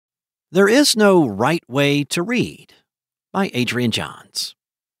There is no right way to read by Adrian Johns.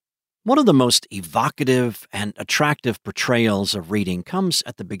 One of the most evocative and attractive portrayals of reading comes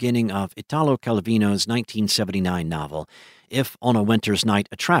at the beginning of Italo Calvino's 1979 novel, If on a Winter's Night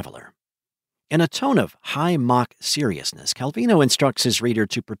a Traveler. In a tone of high mock seriousness, Calvino instructs his reader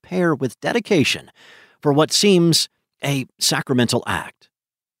to prepare with dedication for what seems a sacramental act.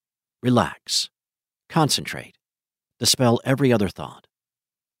 Relax, concentrate, dispel every other thought.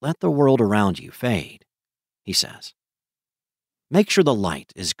 Let the world around you fade, he says. Make sure the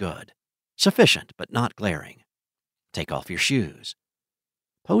light is good, sufficient but not glaring. Take off your shoes.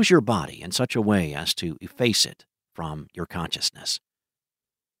 Pose your body in such a way as to efface it from your consciousness.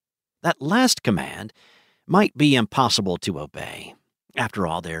 That last command might be impossible to obey. After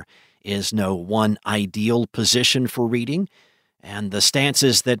all, there is no one ideal position for reading, and the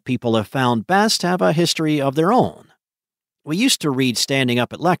stances that people have found best have a history of their own. We used to read standing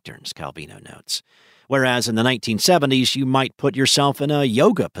up at lecterns, Calvino notes, whereas in the 1970s you might put yourself in a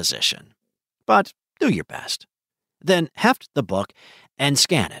yoga position. But do your best. Then heft the book and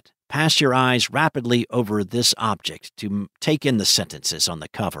scan it. Pass your eyes rapidly over this object to take in the sentences on the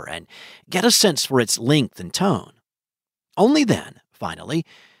cover and get a sense for its length and tone. Only then, finally,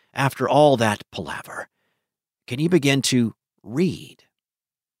 after all that palaver, can you begin to read.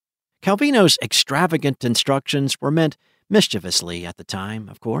 Calvino's extravagant instructions were meant mischievously at the time,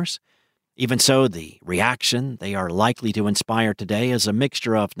 of course. Even so, the reaction they are likely to inspire today is a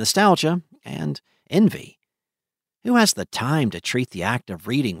mixture of nostalgia and envy. Who has the time to treat the act of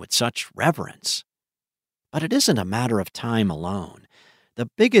reading with such reverence? But it isn't a matter of time alone. The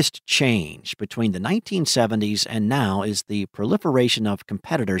biggest change between the 1970s and now is the proliferation of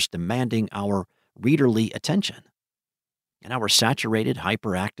competitors demanding our readerly attention. In our saturated,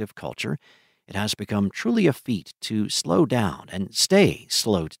 hyperactive culture, it has become truly a feat to slow down and stay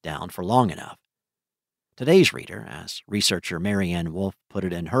slowed down for long enough. Today's reader, as researcher Marianne Wolf put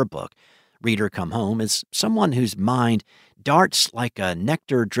it in her book, Reader Come Home, is someone whose mind darts like a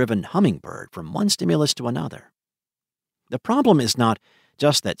nectar-driven hummingbird from one stimulus to another. The problem is not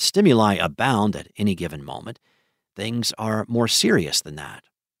just that stimuli abound at any given moment. Things are more serious than that.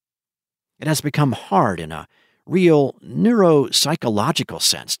 It has become hard in a real neuropsychological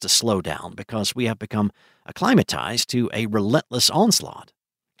sense to slow down because we have become acclimatized to a relentless onslaught.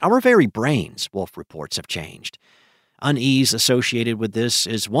 Our very brains, Wolf reports, have changed. Unease associated with this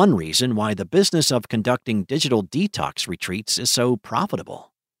is one reason why the business of conducting digital detox retreats is so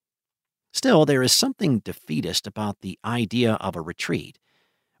profitable. Still, there is something defeatist about the idea of a retreat.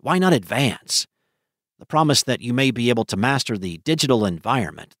 Why not advance? The promise that you may be able to master the digital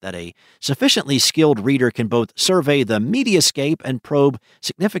environment, that a sufficiently skilled reader can both survey the mediascape and probe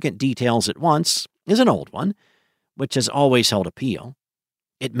significant details at once, is an old one, which has always held appeal.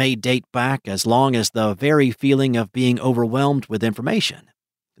 It may date back as long as the very feeling of being overwhelmed with information.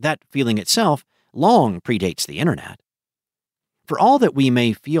 That feeling itself long predates the internet. For all that we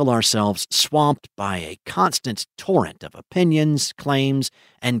may feel ourselves swamped by a constant torrent of opinions, claims,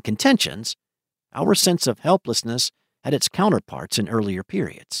 and contentions, our sense of helplessness had its counterparts in earlier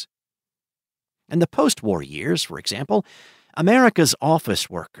periods. In the post-war years, for example, America's office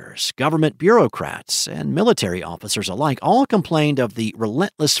workers, government bureaucrats, and military officers alike all complained of the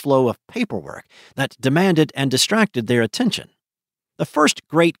relentless flow of paperwork that demanded and distracted their attention. The first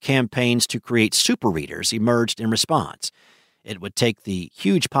great campaigns to create super readers emerged in response. It would take the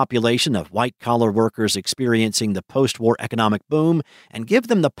huge population of white-collar workers experiencing the post-war economic boom and give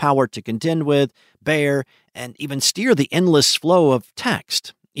them the power to contend with, bear, and even steer the endless flow of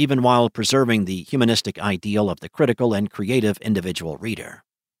text, even while preserving the humanistic ideal of the critical and creative individual reader.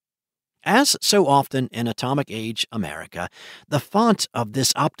 As so often in Atomic Age America, the font of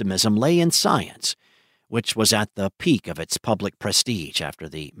this optimism lay in science, which was at the peak of its public prestige after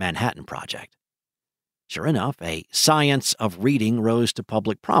the Manhattan Project. Sure enough, a science of reading rose to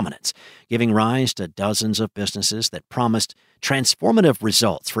public prominence, giving rise to dozens of businesses that promised transformative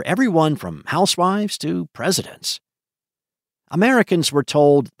results for everyone from housewives to presidents. Americans were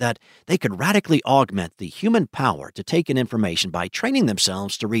told that they could radically augment the human power to take in information by training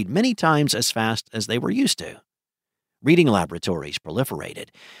themselves to read many times as fast as they were used to. Reading laboratories proliferated,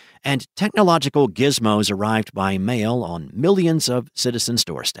 and technological gizmos arrived by mail on millions of citizens'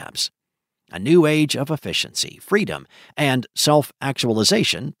 doorsteps. A new age of efficiency, freedom, and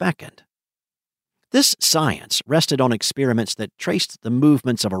self-actualization beckoned. This science rested on experiments that traced the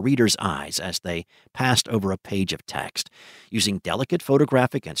movements of a reader's eyes as they passed over a page of text. Using delicate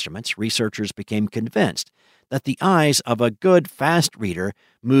photographic instruments, researchers became convinced that the eyes of a good, fast reader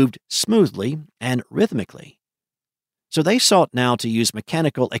moved smoothly and rhythmically. So they sought now to use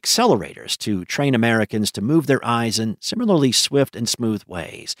mechanical accelerators to train Americans to move their eyes in similarly swift and smooth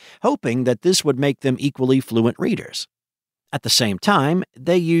ways, hoping that this would make them equally fluent readers. At the same time,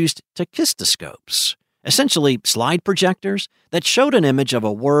 they used tachistoscopes, essentially slide projectors that showed an image of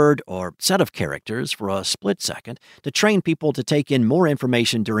a word or set of characters for a split second to train people to take in more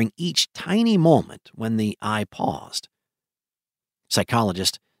information during each tiny moment when the eye paused.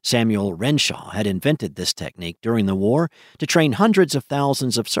 Psychologist Samuel Renshaw had invented this technique during the war to train hundreds of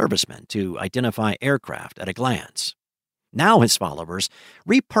thousands of servicemen to identify aircraft at a glance. Now his followers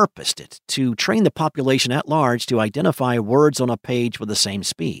repurposed it to train the population at large to identify words on a page with the same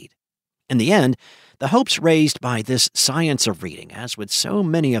speed. In the end, the hopes raised by this science of reading, as with so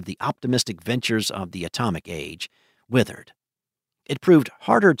many of the optimistic ventures of the atomic age, withered. It proved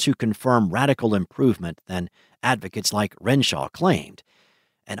harder to confirm radical improvement than advocates like Renshaw claimed,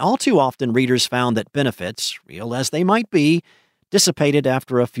 and all too often readers found that benefits, real as they might be, dissipated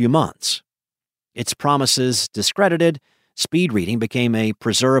after a few months. Its promises discredited, speed reading became a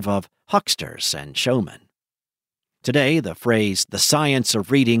preserve of hucksters and showmen. Today, the phrase "the science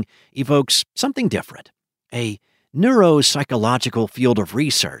of reading" evokes something different, a neuropsychological field of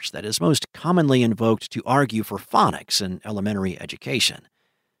research that is most commonly invoked to argue for phonics in elementary education.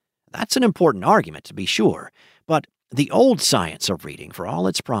 That's an important argument, to be sure, but the old science of reading, for all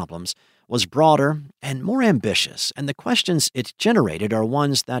its problems, was broader and more ambitious, and the questions it generated are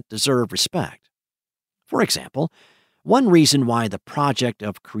ones that deserve respect. For example, one reason why the project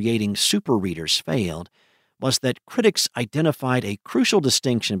of creating super readers failed was that critics identified a crucial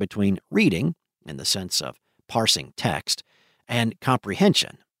distinction between reading, in the sense of parsing text, and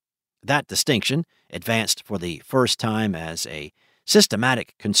comprehension. That distinction, advanced for the first time as a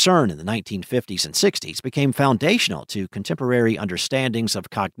systematic concern in the 1950s and 60s, became foundational to contemporary understandings of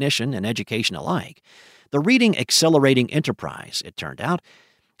cognition and education alike. The Reading Accelerating Enterprise, it turned out,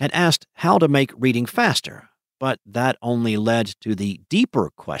 had asked how to make reading faster, but that only led to the deeper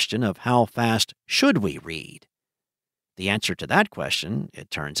question of how fast should we read? The answer to that question,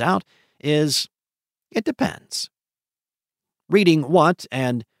 it turns out, is it depends. Reading what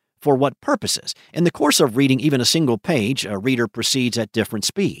and for what purposes? In the course of reading even a single page, a reader proceeds at different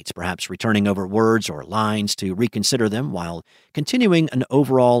speeds, perhaps returning over words or lines to reconsider them while continuing an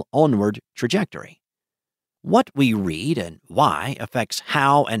overall onward trajectory. What we read and why affects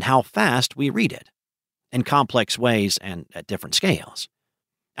how and how fast we read it, in complex ways and at different scales.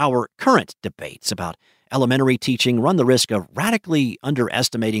 Our current debates about elementary teaching run the risk of radically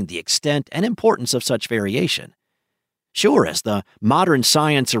underestimating the extent and importance of such variation. Sure, as the modern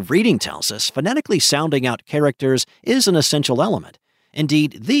science of reading tells us, phonetically sounding out characters is an essential element,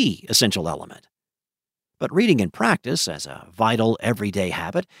 indeed the essential element. But reading in practice, as a vital everyday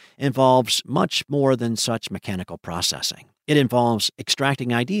habit, involves much more than such mechanical processing. It involves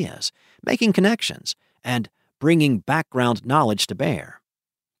extracting ideas, making connections, and bringing background knowledge to bear.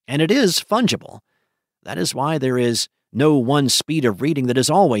 And it is fungible. That is why there is no one speed of reading that is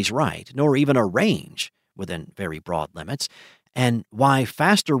always right, nor even a range within very broad limits, and why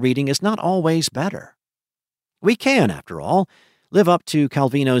faster reading is not always better. We can, after all, live up to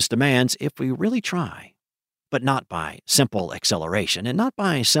Calvino's demands if we really try, but not by simple acceleration and not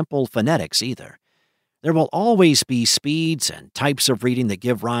by simple phonetics either. There will always be speeds and types of reading that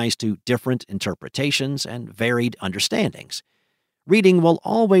give rise to different interpretations and varied understandings. Reading will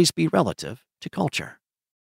always be relative to culture.